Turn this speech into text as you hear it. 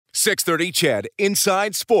630 CHED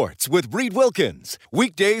Inside Sports with Reed Wilkins.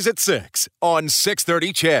 Weekdays at 6 on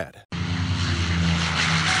 630 CHED.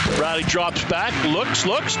 Riley drops back,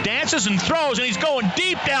 looks, dances and throws, and he's going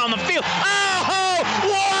deep down the field. Oh,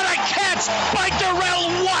 what a catch by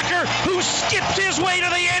Darrell Walker, who skipped his way to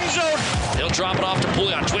the end zone. He'll drop it off to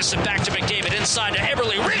Pouliot, twists it back to McDavid, inside to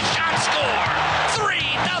Eberle. Rim shot score! 3-0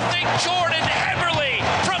 Jordan Eberle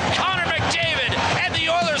from Connor McDavid, and the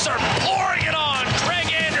Oilers are pouring it on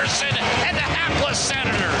Craig Anderson and the hapless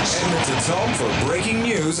Senators. Edmonton's home for breaking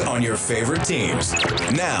news on your favorite teams.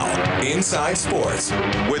 Now, Inside Sports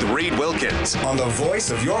with Reed Wilkins on the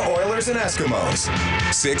voice of your Oilers and Eskimos.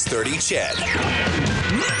 630 CHED.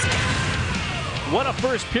 What a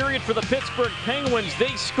first period for the Pittsburgh Penguins.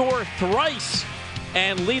 They score thrice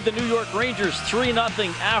and lead the New York Rangers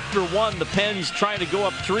 3-0 after one. The Pens trying to go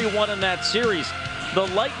up 3-1 in that series. The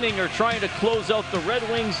Lightning are trying to close out the Red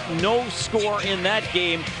Wings. No score in that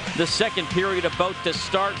game. The second period about to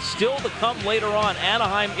start. Still to come later on.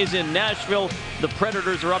 Anaheim is in Nashville. The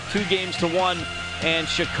Predators are up 2-1. And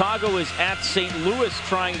Chicago is at St. Louis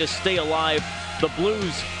trying to stay alive. The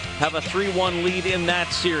Blues have a 3-1 lead in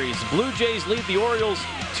that series. Blue Jays lead the Orioles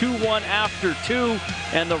 2-1 after 2.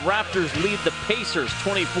 And the Raptors lead the Pacers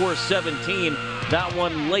 24-17. That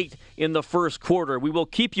one late in the first quarter. We will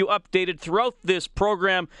keep you updated throughout this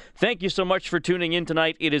program. Thank you so much for tuning in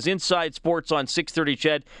tonight. It is Inside Sports on 630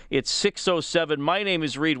 CHED. It's 6:07. My name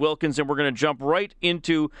is Reed Wilkins, and we're going to jump right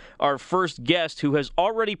into our first guest who has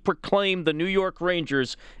already proclaimed the New York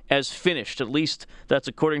Rangers as finished. At least that's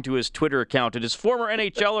according to his Twitter account. It is former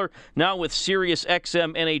NHLer, now with Sirius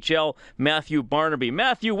XM NHL, Matthew Barnaby.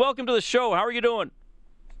 Matthew, welcome to the show. How are you doing?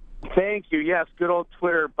 Thank you. Yes, good old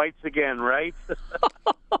Twitter bites again, right?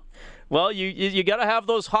 Well, you got to have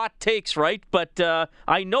those hot takes, right? But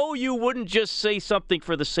I know you wouldn't just say something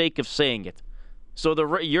for the sake of saying it. So the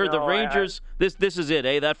Rangers. This is it,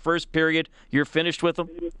 eh? That first period, you're finished with them.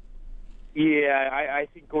 Yeah, I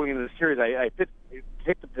think going into the series, I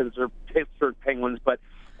picked the Pittsburgh Penguins, but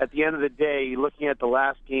at the end of the day, looking at the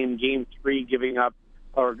last game, Game 3, giving up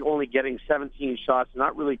or only getting 17 shots,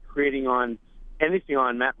 not really creating on anything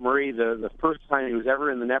on Matt Murray, the first time he was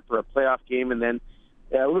ever in the net for a playoff game, and then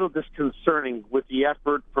a little disconcerting with the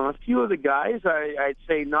effort from a few of the guys. I'd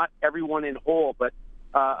say not everyone in whole, but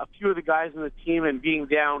a few of the guys in the team, and being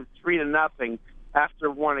down 3-0 after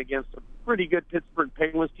one against a pretty good Pittsburgh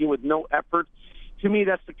Penguins team with no effort. To me,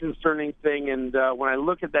 that's the concerning thing. And when I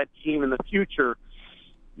look at that team in the future,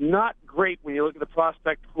 not great when you look at the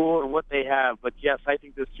prospect pool and what they have. But yes, I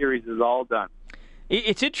think this series is all done.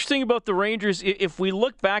 It's interesting about the Rangers. If we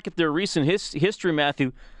look back at their recent history,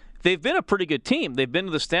 Matthew, they've been a pretty good team. They've been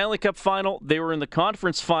to the Stanley Cup final. They were in the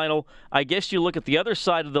conference final. I guess you look at the other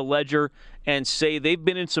side of the ledger and say they've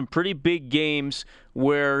been in some pretty big games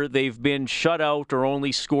where they've been shut out or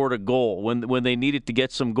only scored a goal when they needed to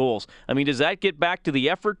get some goals. I mean, does that get back to the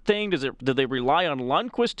effort thing? Do they rely on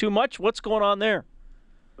Lundqvist too much? What's going on there?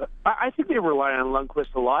 I think they rely on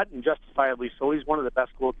Lundqvist a lot, and justifiably so. He's one of the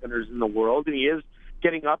best goaltenders in the world, and he is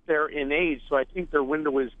getting up there in age, so I think their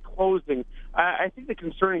window is closing. I think the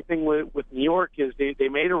concerning thing with New York is they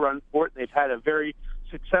made a run for it. They've had a very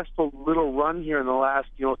successful little run here in the last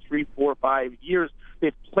 3, 4, 5 years.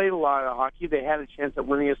 They've played a lot of hockey. They had a chance at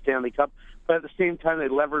winning a Stanley Cup, but at the same time, they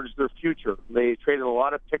leveraged their future. They traded a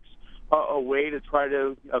lot of picks away to try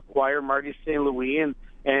to acquire Marty St. Louis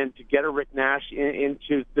and to get a Rick Nash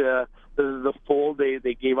into the fold.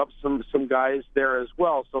 They gave up some guys there as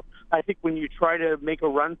well. So I think when you try to make a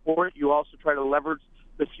run for it, you also try to leverage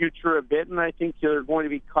the future a bit, and I think they're going to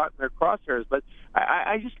be caught in their crosshairs. But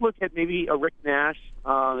I just look at maybe a Rick Nash,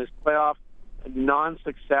 his playoff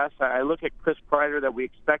non-success. I look at Chris Kreider, that we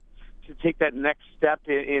expect to take that next step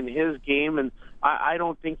in his game, and I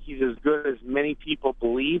don't think he's as good as many people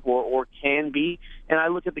believe or can be. And I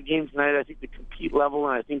look at the game tonight, I think the compete level,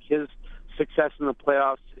 and I think his success in the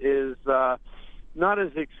playoffs is not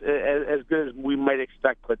as good as we might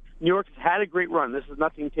expect. But New York has had a great run. This is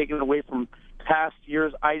nothing taken away from past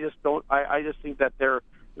years. I just think that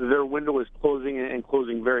their window is closing and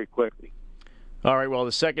closing very quickly. All right, well,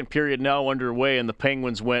 the second period now underway, and the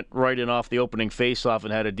Penguins went right in off the opening faceoff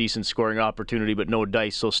and had a decent scoring opportunity, but no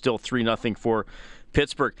dice, so still 3-0 for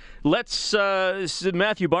Pittsburgh. Let's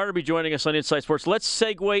Matthew Barnaby joining us on Inside Sports. Let's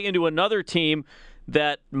segue into another team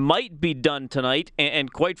that might be done tonight,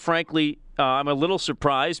 and quite frankly, I'm a little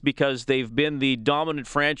surprised because they've been the dominant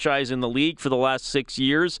franchise in the league for the last 6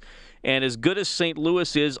 years. And as good as St.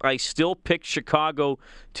 Louis is, I still pick Chicago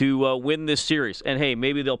to win this series. And, hey,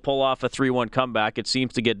 maybe they'll pull off a 3-1 comeback. It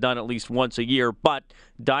seems to get done at least once a year. But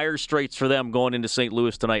dire straits for them going into St.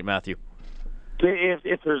 Louis tonight, Matthew.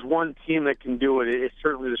 If there's one team that can do it, it's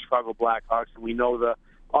certainly the Chicago Blackhawks. And we know the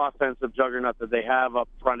offensive juggernaut that they have up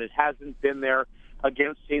front. It hasn't been there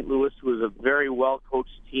against St. Louis, who is a very well-coached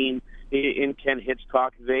team in Ken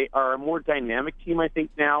Hitchcock. They are a more dynamic team, I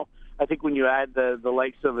think, now. I think when you add the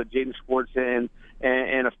likes of a Jaden Schwartz and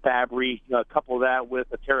a Fabry, couple that with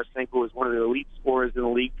a Tarasenko, who is one of the elite scorers in the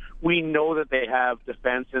league, we know that they have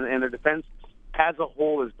defense, and their defense as a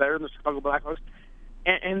whole is better than the Chicago Blackhawks.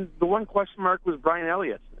 And the one question mark was Brian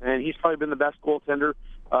Elliott, and he's probably been the best goaltender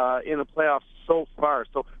in the playoffs so far.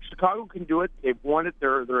 So Chicago can do it. They've won it.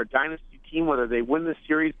 They're a dynasty team, whether they win the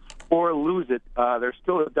series or lose it. They're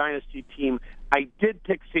still a dynasty team. I did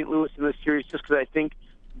pick St. Louis in this series just because I think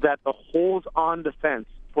that the holes on defense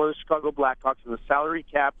for the Chicago Blackhawks in the salary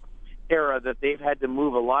cap era that they've had to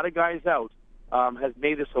move a lot of guys out has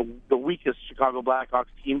made this the weakest Chicago Blackhawks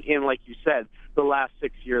team in, like you said, the last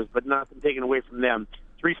 6 years, but nothing taken away from them.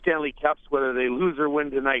 3 Stanley Cups, whether they lose or win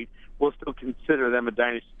tonight, we'll still consider them a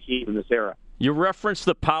dynasty team in this era. You referenced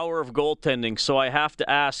the power of goaltending, so I have to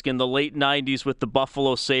ask, in the late 90s with the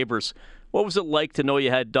Buffalo Sabres, what was it like to know you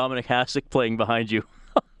had Dominic Hasek playing behind you?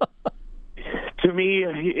 To me,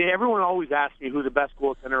 everyone always asks me who the best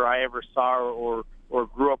goaltender I ever saw or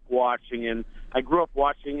grew up watching, and I grew up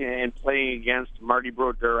watching and playing against Marty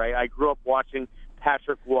Brodeur. I grew up watching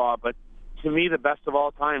Patrick Waugh, but to me, the best of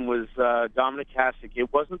all time was Dominic Hasek.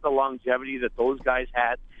 It wasn't the longevity that those guys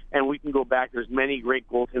had, and we can go back. There's many great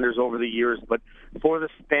goaltenders over the years, but for the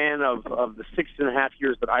span of the 6.5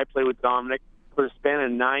 years that I played with Dominic, for the span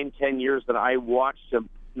of 9-10 years that I watched him,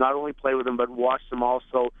 not only play with him, but watched him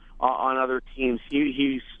also on other teams.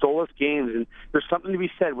 He stole us games, and there's something to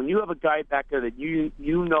be said. When you have a guy back there that you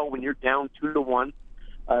know when you're down 2-1,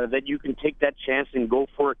 that you can take that chance and go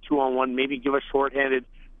for a 2-on-1, maybe give a shorthanded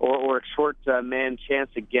or a short man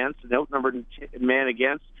chance against, an outnumbered man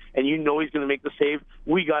against, and you know he's going to make the save.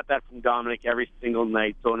 We got that from Dominic every single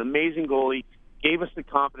night. So an amazing goalie, gave us the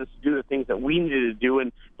confidence to do the things that we needed to do.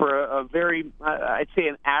 And for a very, I'd say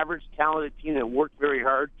an average talented team that worked very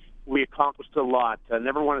hard, we accomplished a lot.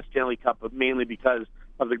 Never won a Stanley Cup, but mainly because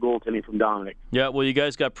of the goaltending from Dominic. Yeah, well, you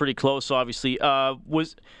guys got pretty close, obviously.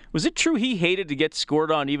 Was it true he hated to get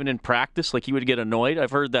scored on even in practice? Like he would get annoyed?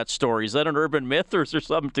 I've heard that story. Is that an urban myth, or is there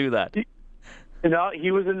something to that? No, he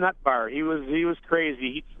was a nut bar. He was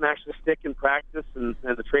crazy. He'd smash the stick in practice, and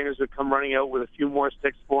the trainers would come running out with a few more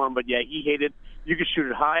sticks for him. But yeah, he hated. You could shoot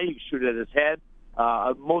it high. You could shoot it at his head.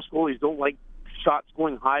 Most goalies don't like shots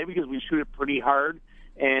going high because we shoot it pretty hard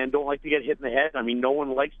and don't like to get hit in the head. I mean, no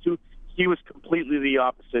one likes to. He was completely the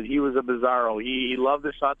opposite. He was a bizarro. He loved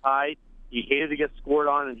the shots high. He hated to get scored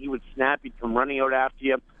on, and he would snap. He'd come running out after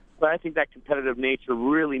you. But I think that competitive nature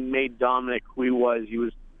really made Dominic who he was. He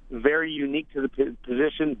was very unique to the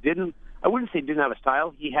position. I wouldn't say didn't have a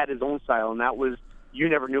style. He had his own style, and that was, you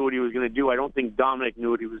never knew what he was going to do. I don't think Dominic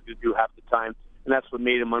knew what he was going to do half the time, and that's what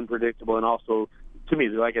made him unpredictable and also, to me,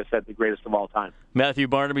 like I said, the greatest of all time. Matthew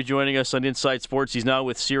Barnaby joining us on Inside Sports. He's now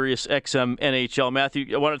with Sirius XM NHL.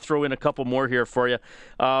 Matthew, I want to throw in a couple more here for you.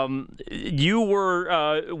 You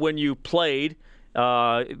were, when you played,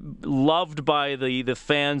 loved by the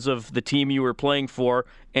fans of the team you were playing for,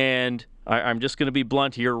 and I'm just going to be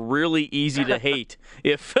blunt here, really easy to hate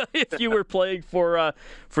if you were playing for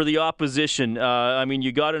the opposition. I mean,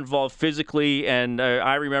 you got involved physically, and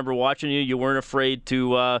I remember watching you. You weren't afraid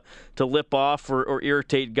to lip off or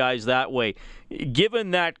irritate guys that way.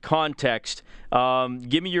 Given that context,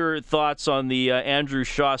 give me your thoughts on the Andrew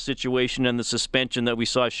Shaw situation and the suspension that we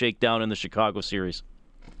saw shake down in the Chicago series.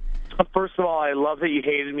 First of all, I love that you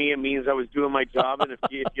hated me. It means I was doing my job, and if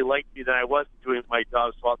you liked me, then I wasn't doing my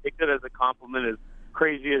job. So I'll take that as a compliment, as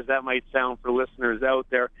crazy as that might sound for listeners out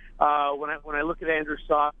there. When I look at Andrew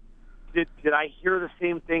Shaw, did I hear the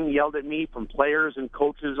same thing yelled at me from players and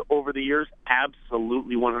coaches over the years?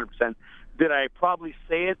 Absolutely, 100%. Did I probably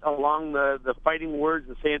say it along the fighting words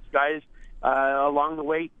and say it to guys along the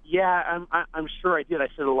way? Yeah, I'm sure I did. I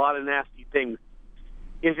said a lot of nasty things.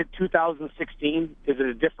 Is it 2016? Is it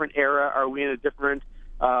a different era? Are we in a different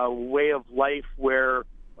way of life where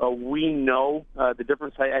we know the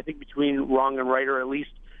difference, I think, between wrong and right, or at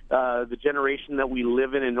least the generation that we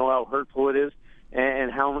live in, and know how hurtful it is,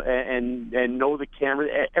 and how and know the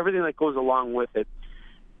camera, everything that goes along with it.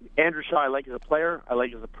 Andrew Shaw, I like as a player. I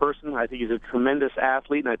like as a person. I think he's a tremendous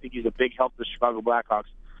athlete, and I think he's a big help to the Chicago Blackhawks.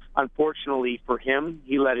 Unfortunately for him,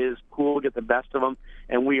 he let his cool get the best of him,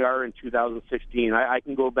 and we are in 2016. I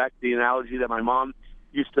can go back to the analogy that my mom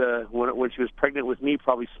used to, when she was pregnant with me,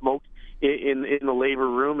 probably smoked in the labor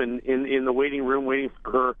room and in the waiting room waiting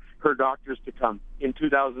for her doctors to come. In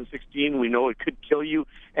 2016, we know it could kill you,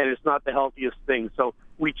 and it's not the healthiest thing. So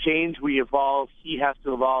we change, we evolve. He has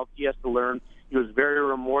to evolve. He has to learn. He was very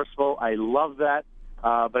remorseful. I love that.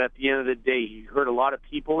 But at the end of the day, he hurt a lot of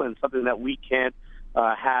people, and something that we can't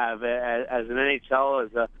have as an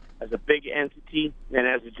NHL, as a big entity, and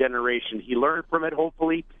as a generation. He learned from it,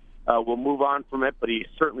 hopefully. We'll move on from it, but he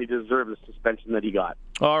certainly deserved the suspension that he got.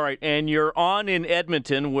 All right, and you're on in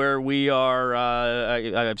Edmonton, where we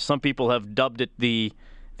are, some people have dubbed it the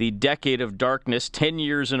decade of darkness, 10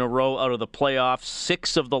 years in a row out of the playoffs,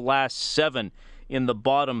 6 of the last 7 in the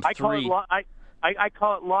bottom 3. I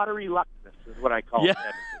call it lottery luckiness is what I call it.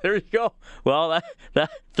 There you go. Well, that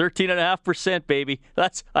 13.5%, baby.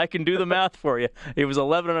 I can do the math for you. It was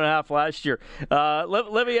 11.5 last year.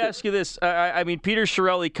 Let me ask you this. I mean, Peter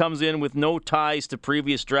Chiarelli comes in with no ties to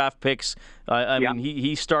previous draft picks. I mean,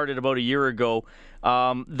 he started about a year ago.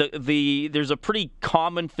 There's a pretty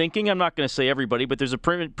common thinking. I'm not going to say everybody, but there's a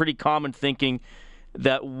pretty common thinking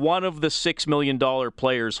that one of the $6 million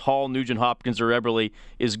players, Hall, Nugent Hopkins, or Eberle,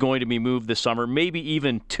 is going to be moved this summer, maybe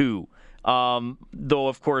even 2. Though,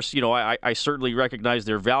 of course, I certainly recognize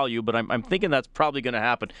their value, but I'm thinking that's probably going to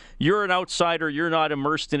happen. You're an outsider. You're not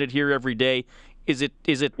immersed in it here every day. Is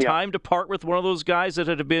it time to part with one of those guys that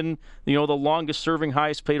had been, the longest-serving,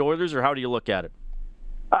 highest-paid Oilers, or how do you look at it?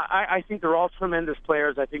 I think they're all tremendous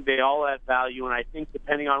players. I think they all add value, and I think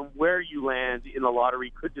depending on where you land in the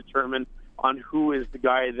lottery could determine on who is the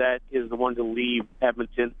guy that is the one to leave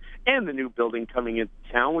Edmonton and the new building coming into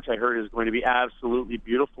town, which I heard is going to be absolutely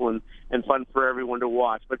beautiful and fun for everyone to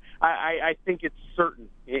watch. But I think it's certain,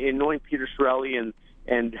 in knowing Peter Chiarelli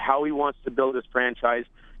and how he wants to build his franchise,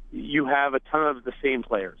 you have a ton of the same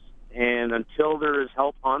players. And until there is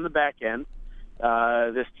help on the back end,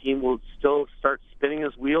 this team will still start spinning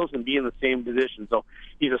his wheels and be in the same position. So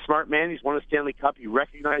he's a smart man. He's won a Stanley Cup. He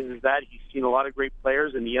recognizes that. He's seen a lot of great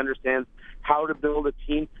players, and he understands how to build a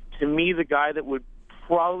team. To me, the guy that would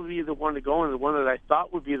probably be the one to go, and the one that I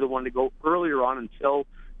thought would be the one to go earlier on until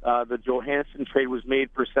the Johansson trade was made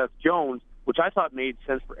for Seth Jones, which I thought made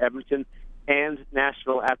sense for Edmonton and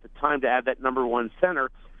Nashville at the time to add that number 1 center,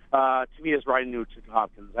 to me is Ryan Nugent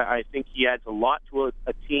Hopkins. I think he adds a lot to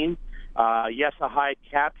a team. Yes, a high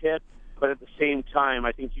cap hit, but at the same time,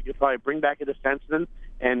 I think you could probably bring back a defenseman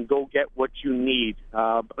and go get what you need.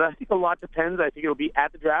 But I think a lot depends. I think it'll be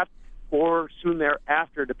at the draft or soon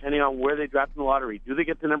thereafter, depending on where they draft in the lottery. Do they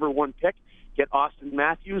get the number 1 pick, get Austin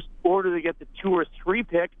Matthews, or do they get the 2 or 3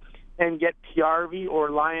 pick and get PRV or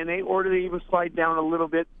Lionel, or do they even slide down a little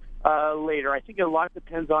bit later? I think a lot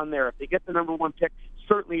depends on there. If they get the number 1 pick,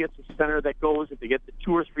 certainly it's a center that goes. If they get the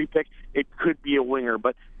 2 or 3 pick, it could be a winger.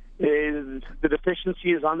 But the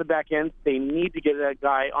deficiency is on the back end. They need to get that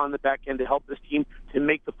guy on the back end to help this team to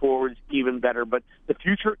make the forwards even better. But the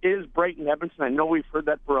future is bright in Edmonton. I know we've heard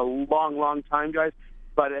that for a long, long time, guys.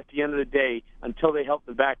 But at the end of the day, until they help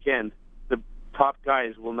the back end, the top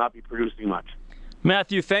guys will not be producing much.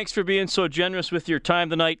 Matthew, thanks for being so generous with your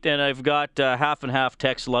time tonight. And I've got half and half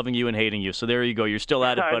texts loving you and hating you. So there you go. You're still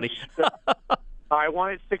at it, buddy. I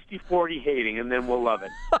want it 60-40 hating, and then we'll love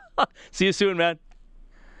it. See you soon, man.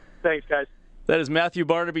 Thanks, guys. That is Matthew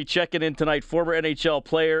Barnaby checking in tonight, former NHL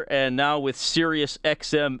player and now with Sirius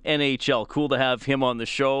XM NHL. Cool to have him on the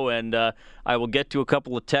show, and I will get to a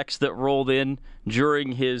couple of texts that rolled in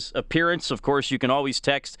during his appearance. Of course, you can always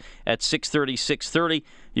text at 630-630.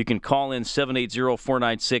 You can call in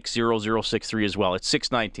 780-496-0063 as well. It's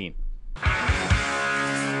 619.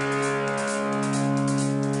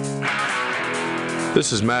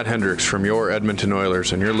 This is Matt Hendricks from your Edmonton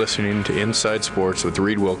Oilers, and you're listening to Inside Sports with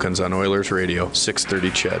Reed Wilkins on Oilers Radio,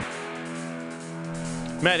 630 CHED.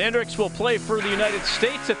 Matt Hendricks will play for the United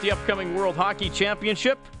States at the upcoming World Hockey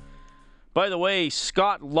Championship. By the way,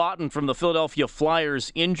 Scott Lawton from the Philadelphia Flyers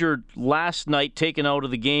injured last night, taken out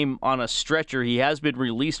of the game on a stretcher. He has been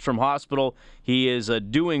released from hospital. He is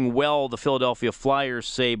doing well, the Philadelphia Flyers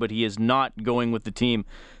say, but he is not going with the team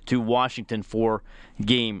to Washington for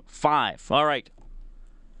Game 5. All right.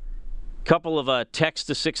 Couple of texts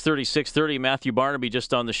to 630. Matthew Barnaby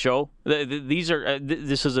just on the show. These are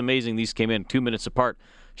this is amazing. These came in 2 minutes apart.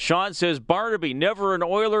 Sean says, Barnaby, never an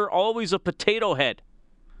Oiler, always a potato head.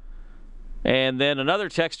 And then another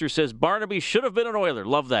texter says, Barnaby should have been an Oiler.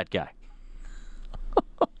 Love that guy.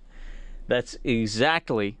 That's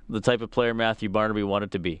exactly the type of player Matthew Barnaby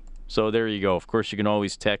wanted to be. So there you go. Of course, you can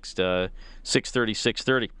always text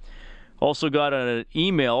 630. Also got an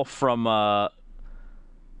email from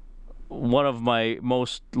one of my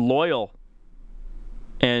most loyal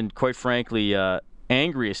and, quite frankly,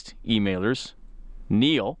 angriest emailers,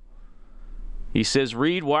 Neil. He says,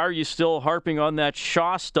 Reed, why are you still harping on that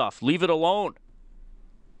Shaw stuff? Leave it alone.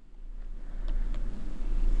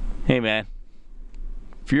 Hey, man.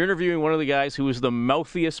 if you're interviewing one of the guys who was the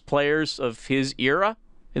mouthiest players of his era,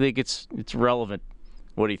 I think it's relevant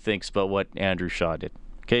what he thinks about what Andrew Shaw did.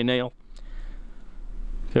 Okay, Neil?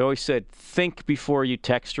 They always said, think before you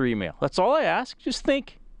text or email. That's all I ask. Just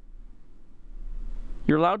think.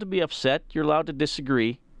 You're allowed to be upset. You're allowed to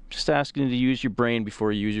disagree. Just asking you to use your brain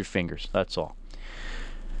before you use your fingers. That's all.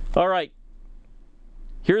 All right.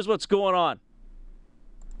 Here's what's going on.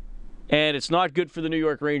 And it's not good for the New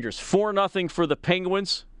York Rangers. 4-0 for the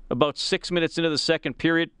Penguins. About 6 minutes into the second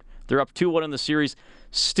period. They're up 2-1 in the series.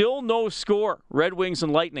 Still no score. Red Wings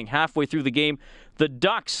and Lightning halfway through the game. The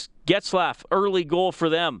Ducks, Getzlaf, early goal for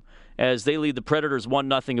them as they lead the Predators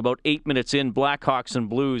 1-0 about 8 minutes in. Blackhawks and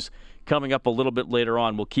Blues coming up a little bit later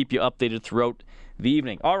on. We'll keep you updated throughout the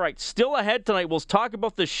evening. All right, still ahead tonight, we'll talk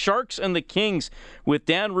about the Sharks and the Kings with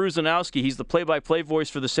Dan Rusanowski. He's the play-by-play voice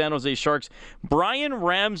for the San Jose Sharks. Brian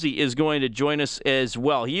Ramsey is going to join us as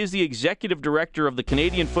well. He is the executive director of the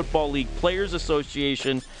Canadian Football League Players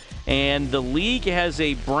Association, and the league has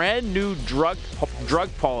a brand new drug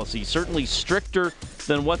policy, certainly stricter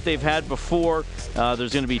than what they've had before.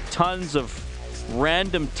 There's going to be tons of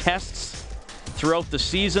random tests throughout the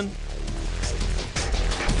season.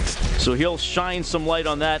 So he'll shine some light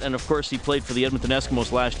on that. And, of course, he played for the Edmonton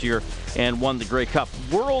Eskimos last year and won the Grey Cup.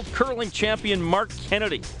 World curling champion Mark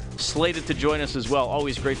Kennedy slated to join us as well.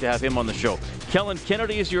 Always great to have him on the show. Kellen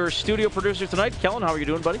Kennedy is your studio producer tonight. Kellen, how are you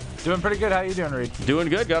doing, buddy? Doing pretty good. How you doing, Reed? Doing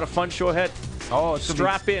good. Got a fun show ahead. Oh, it's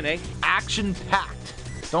strap in, eh?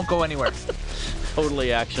 Action-packed. Don't go anywhere.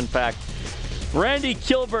 Totally action-packed. Randy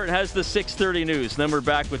Kilburn has the 6:30 news. Then we're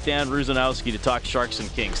back with Dan Rusanowski to talk Sharks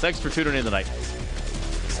and Kings. Thanks for tuning in tonight.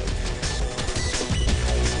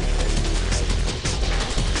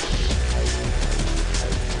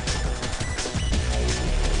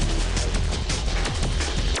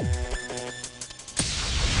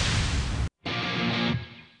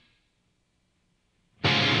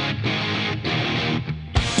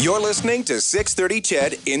 You're listening to 630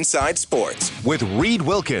 CHED Inside Sports with Reed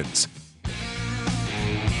Wilkins.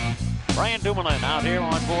 Brian Dumoulin out here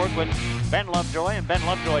on board with Ben Lovejoy, and Ben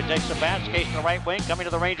Lovejoy takes the pass, skates to the right wing, coming to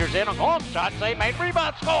the Rangers in. A long shot, save made,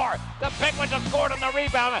 rebound, score! The Penguins have scored on the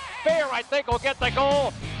rebound. Fair, I think, will get the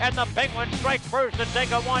goal, and the Penguins strike first and take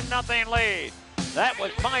a 1-0 lead. That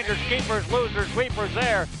was finders, keepers, losers, sweepers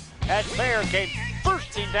there, as Fair came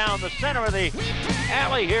bursting down the center of the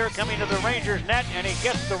alley here, coming to the Rangers net, and he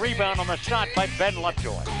gets the rebound on the shot by Ben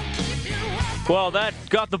Lovejoy. Well, that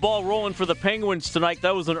got the ball rolling for the Penguins tonight.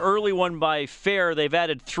 That was an early one by Fair. They've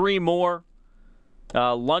added 3 more.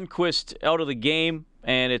 Lundqvist out of the game,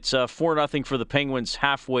 and it's 4-0 for the Penguins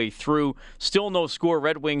halfway through. Still no score.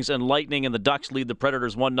 Red Wings and Lightning, and the Ducks lead the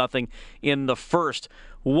Predators 1-0 in the first.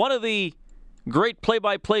 One of the great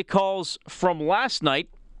play-by-play calls from last night.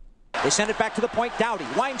 They send it back to the point. Doughty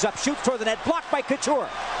winds up, shoots toward the net, blocked by Couture.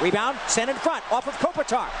 Rebound, sent in front, off of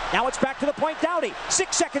Kopitar. Now it's back to the point. Doughty,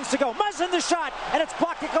 6 seconds to go. Muzzin the shot, and it's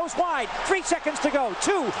blocked. It goes wide. 3 seconds to go.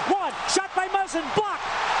 2-1, shot by Muzzin, blocked,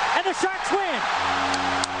 and the Sharks win.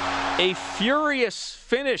 A furious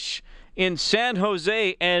finish in San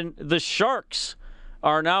Jose, and the Sharks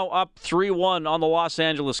are now up 3-1 on the Los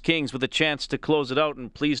Angeles Kings with a chance to close it out.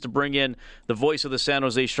 And pleased to bring in the voice of the San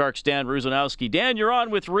Jose Sharks, Dan Rusanowski. Dan, you're on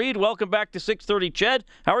with Reed. Welcome back to 630 CHED.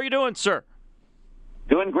 How are you doing, sir?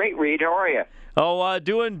 Doing great, Reed. How are you? Oh,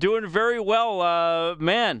 doing very well.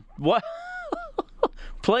 Man, what?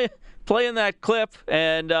 Playing that clip,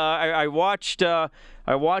 and I watched the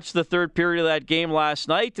third period of that game last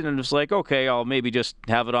night, and it was like, okay, I'll maybe just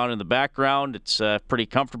have it on in the background. It's a pretty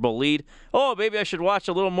comfortable lead. Oh, maybe I should watch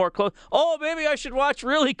a little more close. Oh, maybe I should watch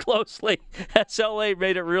really closely. SLA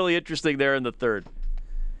made it really interesting there in the third.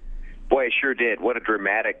 Boy, it sure did. What a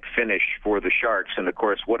dramatic finish for the Sharks, and of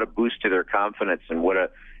course, what a boost to their confidence, and what a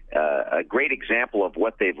great example of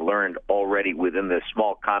what they've learned already within the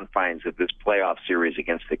small confines of this playoff series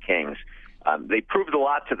against the Kings. They proved a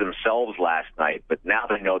lot to themselves last night, but now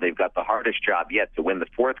they know they've got the hardest job yet to win the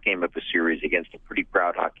 4th game of the series against a pretty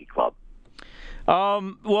proud hockey club.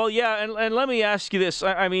 Well, yeah, and let me ask you this.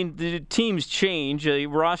 I mean, the teams change.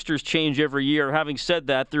 Rosters change every year. Having said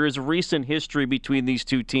that, there is recent history between these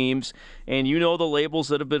two teams, and you know the labels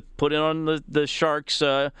that have been put in on the Sharks,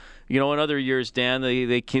 in other years, Dan.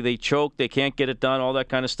 They choke, they can't get it done, all that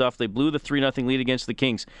kind of stuff. They blew the 3-0 lead against the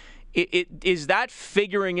Kings. Is that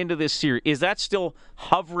figuring into this series? Is that still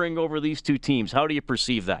hovering over these two teams? How do you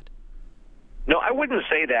perceive that? No, I wouldn't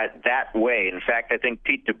say that way. In fact, I think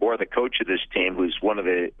Pete DeBoer, the coach of this team, who's one of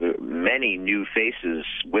the many new faces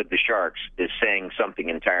with the Sharks, is saying something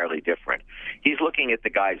entirely different. He's looking at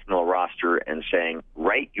the guys in the roster and saying,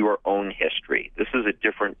 write your own history. This is a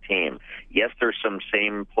different team. Yes, there's some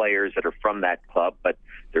same players that are from that club, but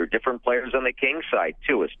there are different players on the Kings side,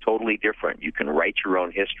 too. It's totally different. You can write your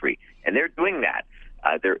own history, and they're doing that.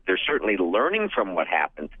 They're certainly learning from what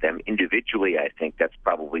happened to them individually. I think that's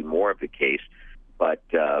probably more of the case, but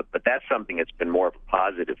that's something that's been more of a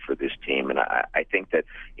positive for this team. And I think that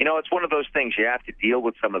it's one of those things you have to deal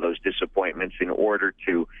with some of those disappointments in order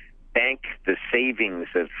to bank the savings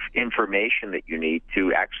of information that you need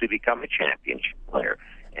to actually become a championship player.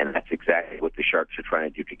 And that's exactly what the Sharks are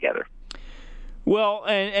trying to do together. Well,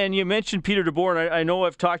 and you mentioned Peter DeBoer, and I know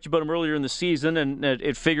I've talked about him earlier in the season, and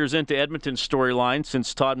it figures into Edmonton's storyline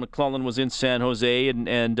since Todd McLellan was in San Jose and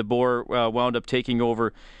DeBoer wound up taking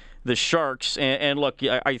over the Sharks. And look,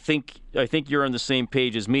 I think you're on the same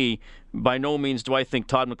page as me. By no means do I think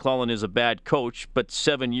Todd McLellan is a bad coach, but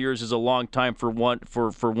 7 years is a long time for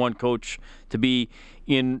one coach to be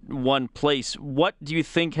in one place. What do you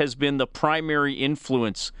think has been the primary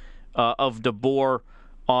influence of DeBoer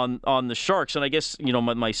on the Sharks? And I guess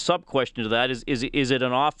my sub question to that is it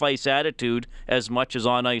an off ice attitude as much as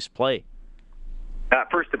on ice play?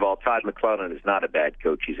 First of all, Todd McLellan is not a bad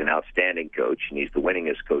coach. He's an outstanding coach, and he's the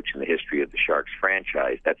winningest coach in the history of the Sharks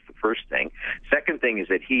franchise. That's the first thing. Second thing is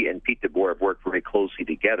that he and Pete DeBoer have worked very closely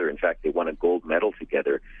together. In fact, they won a gold medal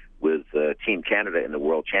together with Team Canada in the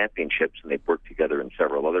World Championships, and they've worked together in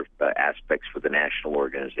several other aspects for the national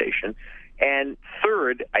organization. And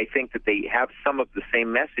third, I think that they have some of the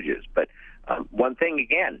same messages. But one thing,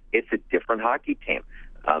 again, it's a different hockey team.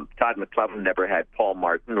 Todd McLellan never had Paul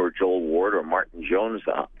Martin or Joel Ward or Martin Jones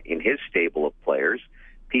in his stable of players.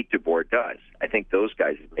 Pete DeBoer does. I think those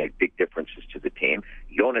guys have made big differences to the team.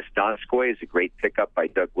 Jonas Donskoy is a great pickup by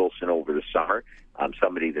Doug Wilson over the summer,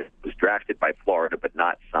 somebody that was drafted by Florida but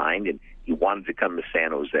not signed, and he wanted to come to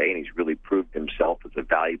San Jose, and he's really proved himself as a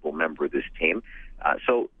valuable member of this team.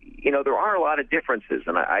 So there are a lot of differences,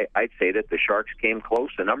 and I'd say that the Sharks came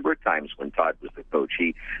close a number of times when Todd was the coach.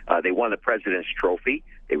 They won the President's Trophy.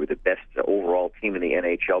 They were the best overall team in the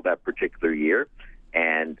NHL that particular year,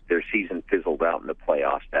 and their season fizzled out in the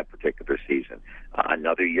playoffs that particular season.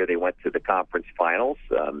 Another year they went to the conference finals,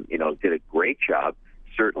 did a great job,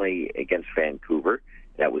 certainly against Vancouver.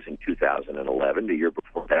 That was in 2011, the year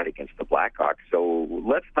before that against the Blackhawks. So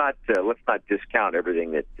let's not discount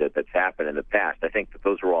everything that's happened in the past. I think that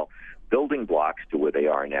those are all building blocks to where they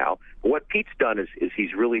are now. But what Pete's done is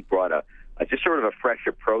he's really brought just sort of a fresh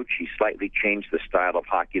approach. He slightly changed the style of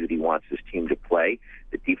hockey that he wants his team to play.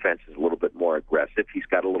 The defense is a little bit more aggressive. He's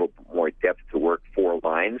got a little bit more depth to work four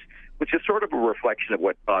lines, which is sort of a reflection of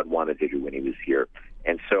what Todd wanted to do when he was here.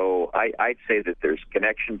 And so I'd say that there's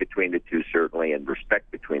connection between the two, certainly, and respect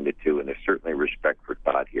between the two, and there's certainly respect for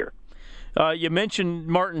Todd here. You mentioned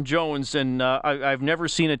Martin Jones, and I've never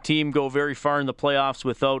seen a team go very far in the playoffs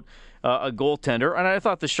without a goaltender. And I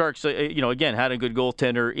thought the Sharks, again, had a good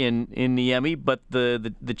goaltender in Niemi, but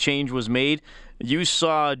the change was made. You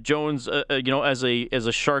saw Jones, as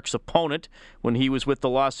a Sharks opponent when he was with the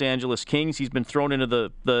Los Angeles Kings. He's been thrown into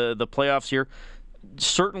the playoffs here.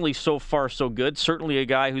 Certainly so far so good. Certainly a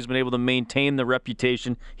guy who's been able to maintain the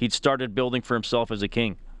reputation he'd started building for himself as a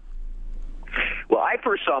King. Well, I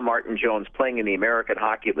first saw Martin Jones playing in the American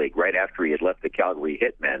Hockey League right after he had left the Calgary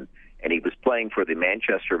Hitmen, and he was playing for the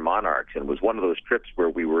Manchester Monarchs, and it was one of those trips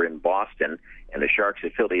where we were in Boston, and the Sharks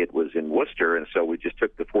affiliate was in Worcester, and so we just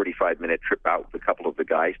took the 45-minute trip out with a couple of the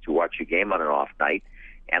guys to watch a game on an off night.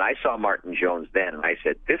 And I saw Martin Jones then, and I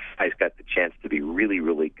said, this guy's got the chance to be really,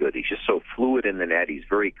 really good. He's just so fluid in the net. He's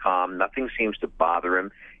very calm. Nothing seems to bother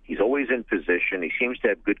him. He's always in position. He seems to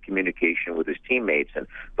have good communication with his teammates, and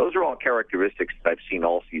those are all characteristics that I've seen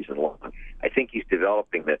all season long. I think he's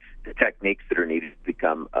developing the techniques that are needed to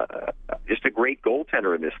become just a great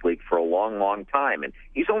goaltender in this league for a long, long time. And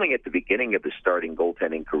he's only at the beginning of his starting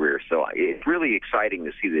goaltending career, so it's really exciting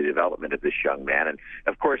to see the development of this young man. And,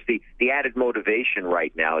 of course, the added motivation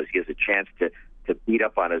right now is he has a chance to beat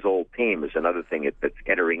up on his old team is another thing that's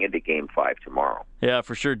entering into Game 5 tomorrow. Yeah,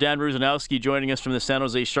 for sure. Dan Rusanowski joining us from the San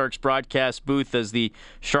Jose Sharks broadcast booth as the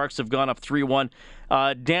Sharks have gone up 3-1.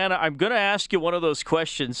 Dan, I'm going to ask you one of those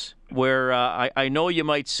questions where I know you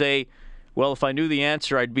might say, well, if I knew the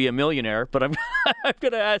answer, I'd be a millionaire, but I'm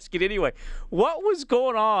going to ask it anyway. What was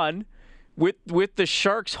going on with the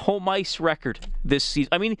Sharks' home ice record this season?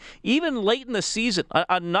 I mean, even late in the season,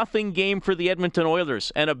 a nothing game for the Edmonton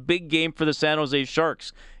Oilers and a big game for the San Jose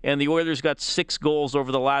Sharks. And the Oilers got 6 goals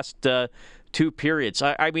over the last 2 periods.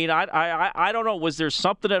 I mean, I don't know. Was there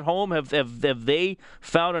something at home? Have they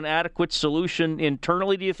found an adequate solution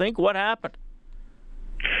internally, do you think? What happened?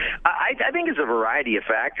 I think it's a variety of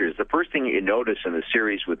factors. The first thing you notice in the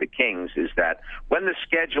series with the Kings is that when the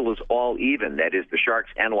schedule is all even, that is the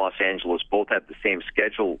Sharks and Los Angeles both have the same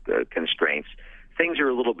schedule constraints, things are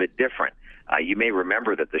a little bit different. You may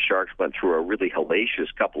remember that the Sharks went through a really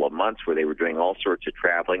hellacious couple of months where they were doing all sorts of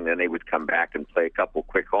traveling. Then they would come back and play a couple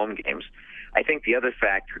quick home games. I think the other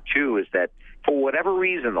factor, too, is that for whatever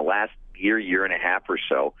reason, the last year and a half or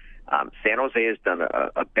so, San Jose has done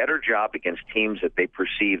a better job against teams that they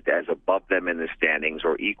perceived as above them in the standings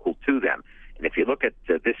or equal to them. And if you look at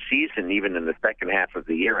this season, even in the second half of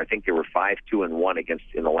the year, I think they were 5-2-1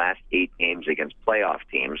 in the last 8 games against playoff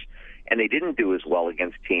teams. And they didn't do as well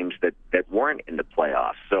against teams that weren't in the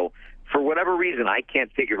playoffs. So for whatever reason, I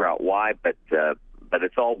can't figure out why, but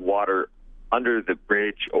it's all water under the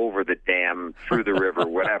bridge, over the dam, through the river,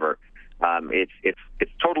 whatever.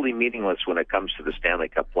 It's totally meaningless when it comes to the Stanley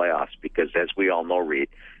Cup playoffs because, as we all know, Reed,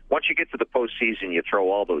 once you get to the postseason, you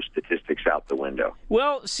throw all those statistics out the window.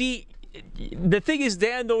 Well, see, the thing is,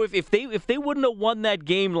 Dan, though, if they wouldn't have won that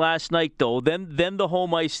game last night, though, then the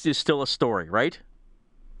home ice is still a story, right?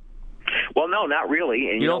 Well, no, not really.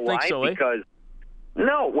 And you know don't think why? so, Because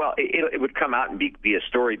no, well, it would come out and be a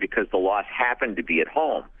story because the loss happened to be at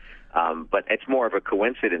home. But it's more of a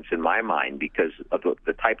coincidence in my mind because of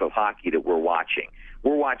the type of hockey that we're watching.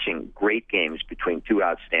 We're watching great games between two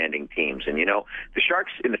outstanding teams. And, the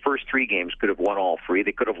Sharks in the first 3 games could have won all 3.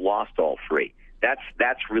 They could have lost all 3.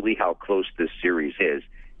 That's really how close this series is.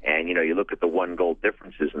 And, you look at the 1-goal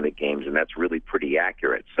differences in the games, and that's really pretty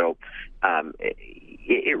accurate. So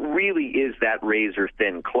it really is that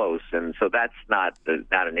razor-thin close. And so that's not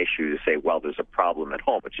an issue to say, well, there's a problem at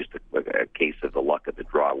home. It's just a case of the luck of the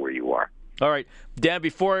draw where you are. All right. Dan,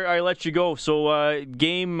 before I let you go, so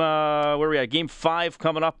game, where are we at? Game 5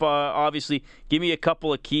 coming up, obviously. Give me a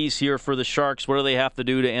couple of keys here for the Sharks. What do they have to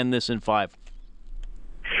do to end this in 5?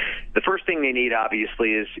 The first thing they need,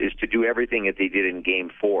 obviously, is to do everything that they did in Game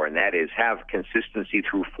 4, and that is have consistency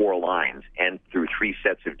through 4 lines and through 3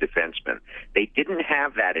 sets of defensemen. They didn't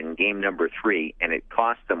have that in Game number 3, and it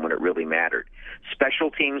cost them when it really mattered.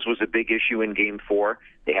 Special teams was a big issue in Game 4.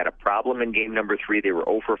 They had a problem in Game number 3. They were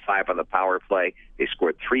 0 for 5 on the power play. They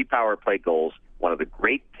scored 3 power play goals. One of the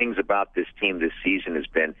great things about this team this season has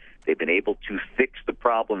been they've been able to fix the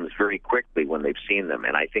problems very quickly when they've seen them,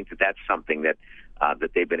 and I think that that's something that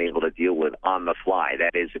they've been able to deal with on the fly.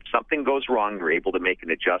 That is, if something goes wrong, they're able to make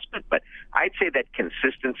an adjustment. But I'd say that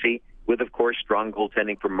consistency with, of course, strong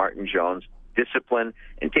goaltending from Martin Jones, discipline,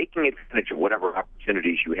 and taking advantage of whatever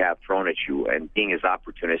opportunities you have thrown at you and being as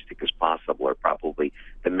opportunistic as possible are probably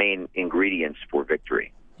the main ingredients for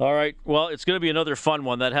victory. All right. Well, it's going to be another fun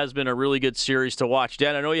one. That has been a really good series to watch.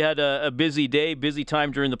 Dan, I know you had a busy day, busy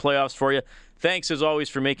time during the playoffs for you. Thanks, as always,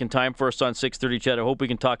 for making time for us on 630 Ched. I hope we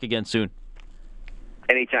can talk again soon.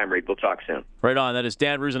 Anytime, Reed. We'll talk soon. Right on. That is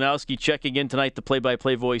Dan Rusanowski checking in tonight, the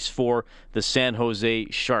play-by-play voice for the San Jose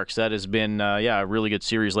Sharks. That has been, a really good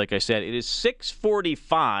series, like I said. It is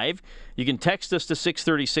 6:45. You can text us to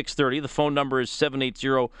 630-630. The phone number is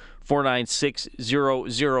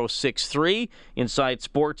 780-496-0063. Inside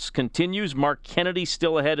Sports continues. Mark Kennedy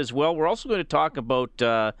still ahead as well. We're also going to talk about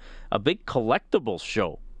a big collectibles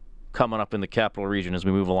show coming up in the Capital Region as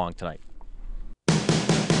we move along tonight.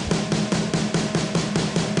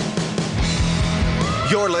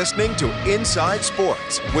 You're listening to Inside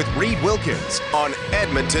Sports with Reed Wilkins on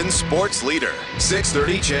Edmonton Sports Leader,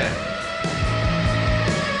 630 Ched.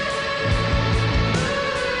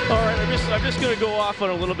 All right, I'm just going to go off on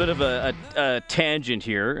a little bit of a tangent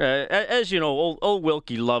here. As you know, old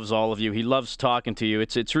Wilkie loves all of you. He loves talking to you.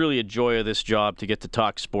 It's really a joy of this job to get to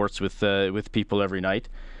talk sports with people every night.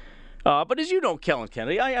 But as you know, Kellen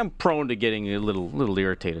Kennedy, I am prone to getting a little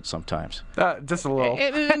irritated sometimes. Just a little.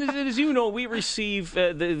 And as you know, we receive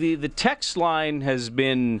the text line has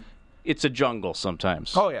been, it's a jungle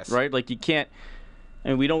sometimes. Oh yes, right. Like you can't,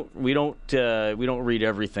 and we don't read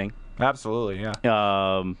everything. Absolutely, yeah.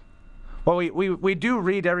 Well, we do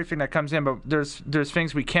read everything that comes in, but there's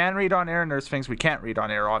things we can read on air and there's things we can't read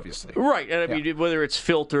on air, obviously. Right, and I mean, whether it's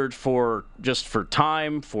filtered for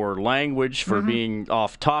time, for language, for being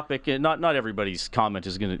off topic, and not everybody's comment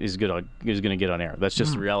is gonna get on air. That's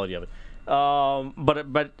just the reality of it.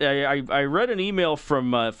 But I read an email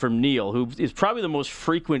from Neil, who is probably the most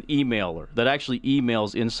frequent emailer that actually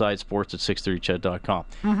emails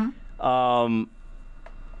InsideSports@630ched.com.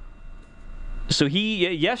 So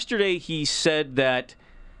yesterday he said that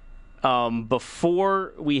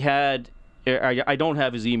before we had, I don't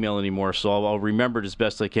have his email anymore, so I'll remember it as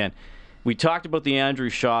best I can. we talked about the Andrew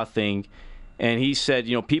Shaw thing, and he said,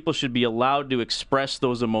 people should be allowed to express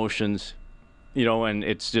those emotions, and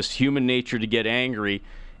it's just human nature to get angry.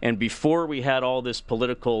 And before we had all this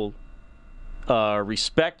political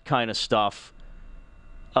respect kind of stuff,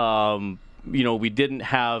 we didn't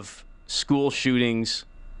have school shootings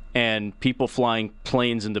and people flying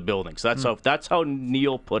planes into buildings. That's how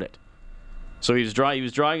Neil put it. So he was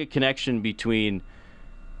drawing a connection between.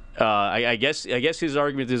 I guess his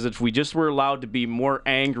argument is that if we just were allowed to be more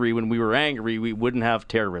angry when we were angry, we wouldn't have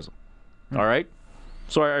terrorism. All right.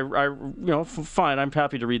 So I fine. I'm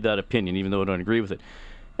happy to read that opinion, even though I don't agree with it.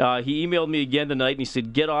 He emailed me again tonight, and he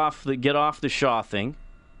said, "Get off the Shaw thing,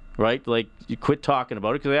 right? Like, you quit talking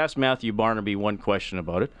about it." Because I asked Matthew Barnaby one question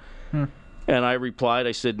about it, and I replied.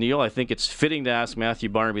 I said, "Neil, I think it's fitting to ask Matthew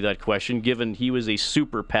Barnaby that question, given he was a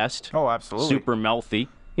super pest, super mouthy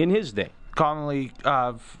in his day." Commonly,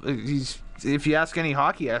 if you ask any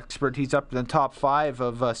hockey expert, he's up in the top 5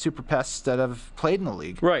 of super pests that have played in the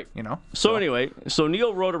league. Right. So anyway,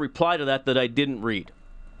 Neil wrote a reply to that I didn't read.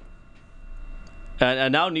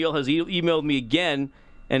 And now Neil has emailed me again,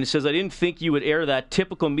 and it says, "I didn't think you would air that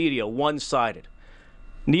typical media, one-sided."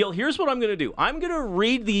 Neil, here's what I'm going to do. I'm going to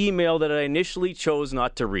read the email that I initially chose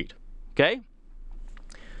not to read. Okay?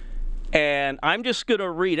 And I'm just going to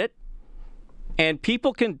read it. And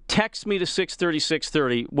people can text me to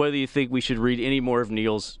 630 whether you think we should read any more of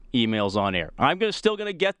Neil's emails on air. I'm still going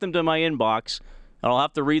to get them to my inbox, and I'll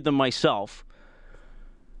have to read them myself.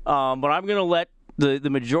 But I'm going to let the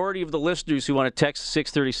majority of the listeners who want to text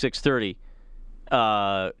 630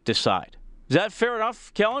 decide. Is that fair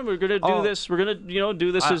enough, Kellen? We're going to do this. We're going to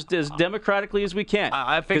do this as democratically as we can.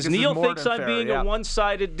 I think because Neil thinks I'm being a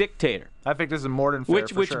one-sided dictator. I think this is more than fair.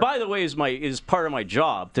 Which, by the way, is part of my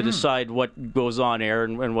job to decide what goes on air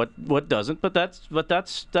and what doesn't. But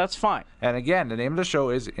that's fine. And again, the name of the show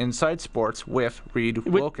is Inside Sports with Reed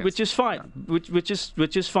Wilkins, which is fine. Which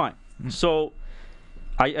is fine. So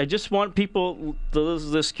I just want people to listen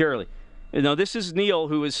to this carefully. Now, this is Neil,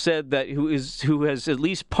 who has said that who has at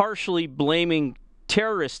least partially blaming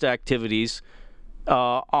terrorist activities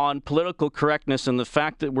on political correctness and the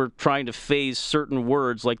fact that we're trying to phase certain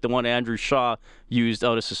words like the one Andrew Shaw used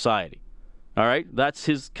out of society. All right? That's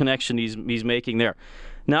his connection he's making there.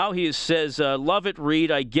 Now he says, "Love it,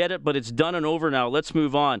 Reed. I get it, but it's done and over now. Let's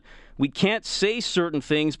move on. We can't say certain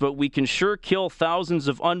things, but we can sure kill thousands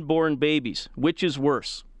of unborn babies. Which is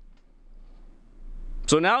worse?"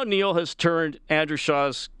 So now Neil has turned Andrew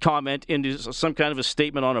Shaw's comment into some kind of a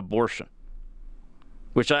statement on abortion,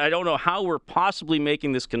 which I don't know how we're possibly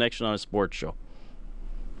making this connection on a sports show.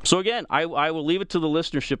 So again, I will leave it to the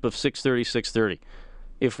listenership of 630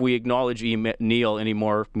 if we acknowledge Neil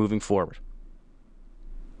anymore moving forward.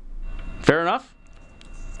 Fair enough?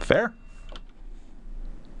 Fair.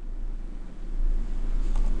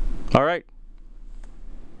 All right.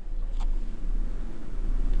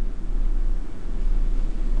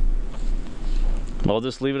 I'll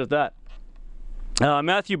just leave it at that.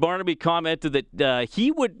 Matthew Barnaby commented that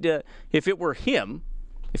he would, if it were him,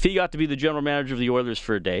 if he got to be the general manager of the Oilers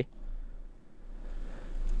for a day,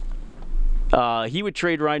 he would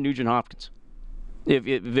trade Ryan Nugent-Hopkins.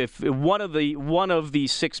 If one of the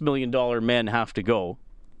 $6 million men have to go,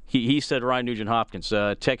 he said Ryan Nugent-Hopkins.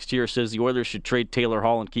 Text here says the Oilers should trade Taylor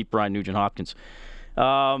Hall and keep Ryan Nugent-Hopkins.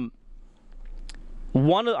 I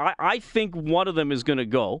think one of them is going to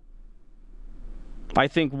go. I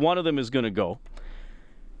think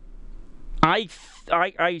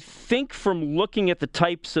from looking at the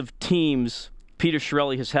types of teams Peter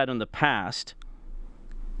Chiarelli has had in the past,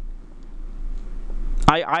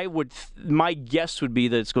 my guess would be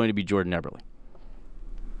that it's going to be Jordan Eberle.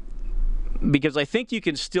 Because I think you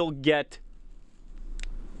can still get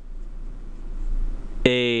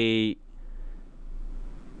a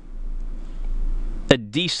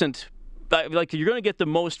decent, like, you're going to get the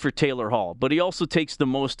most for Taylor Hall, but he also takes the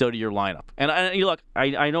most out of your lineup. And look,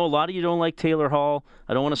 I know a lot of you don't like Taylor Hall.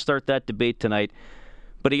 I don't want to start that debate tonight,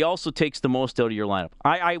 but he also takes the most out of your lineup.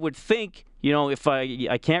 I would think, if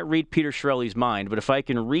I can't read Peter Chiarelli's mind, but if I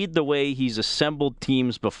can read the way he's assembled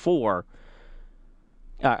teams before,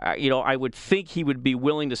 I would think he would be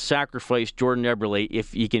willing to sacrifice Jordan Eberle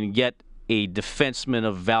if he can get a defenseman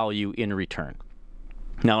of value in return.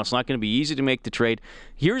 Now, it's not going to be easy to make the trade.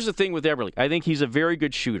 Here's the thing with Eberle. I think he's a very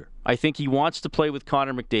good shooter. I think he wants to play with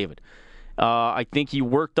Connor McDavid. I think he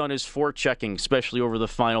worked on his forechecking, especially over the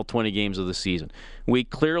final 20 games of the season. We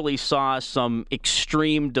clearly saw some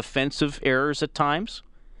extreme defensive errors at times.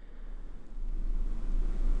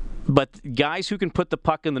 But guys who can put the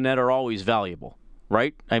puck in the net are always valuable,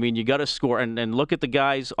 right? I mean, you got to score. And look at the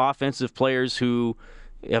guys, offensive players who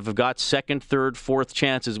have got second, third, fourth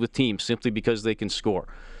chances with teams simply because they can score.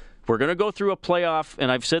 We're going to go through a playoff,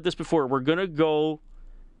 and I've said this before, we're going to go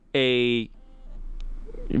through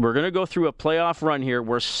a playoff run here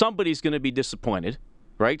where somebody's going to be disappointed,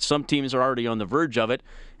 right? Some teams are already on the verge of it,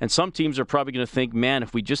 and some teams are probably going to think, man,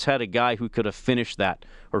 if we just had a guy who could have finished that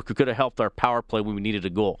or who could have helped our power play when we needed a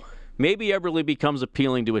goal. Maybe Eberle becomes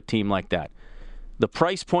appealing to a team like that. The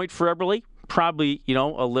price point for Eberle, probably,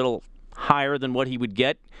 a little higher than what he would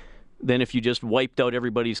get than if you just wiped out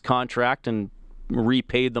everybody's contract and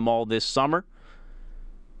repaid them all this summer.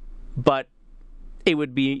 But it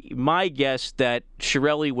would be my guess that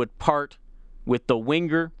Chiarelli would part with the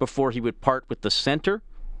winger before he would part with the center,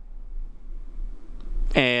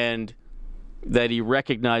 and that he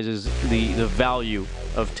recognizes the value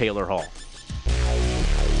of Taylor Hall.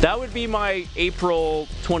 That would be my April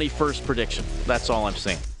 21st prediction. That's all I'm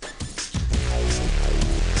saying.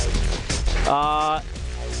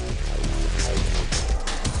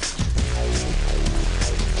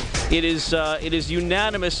 It is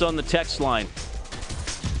unanimous on the text line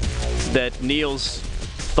that Neil's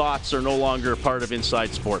thoughts are no longer a part of Inside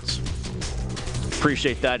Sports.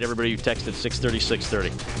 Appreciate that, everybody who texted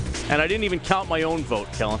 630. And I didn't even count my own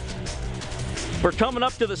vote, Kellen. We're coming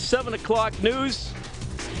up to the 7 o'clock news.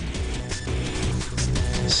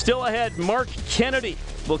 Still ahead, Mark Kennedy.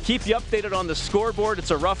 We'll keep you updated on the scoreboard.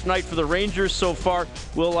 It's a rough night for the Rangers so far.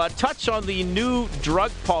 We'll touch on the new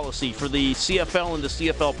drug policy for the CFL and the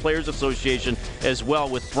CFL Players Association as well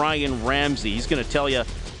with Brian Ramsey. He's going to tell you,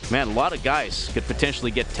 man, a lot of guys could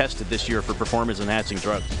potentially get tested this year for performance-enhancing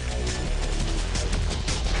drugs.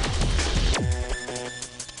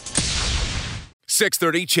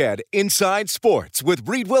 .630 CHED Inside Sports with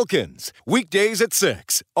Reed Wilkins. Weekdays at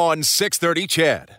 6 on 630 CHED.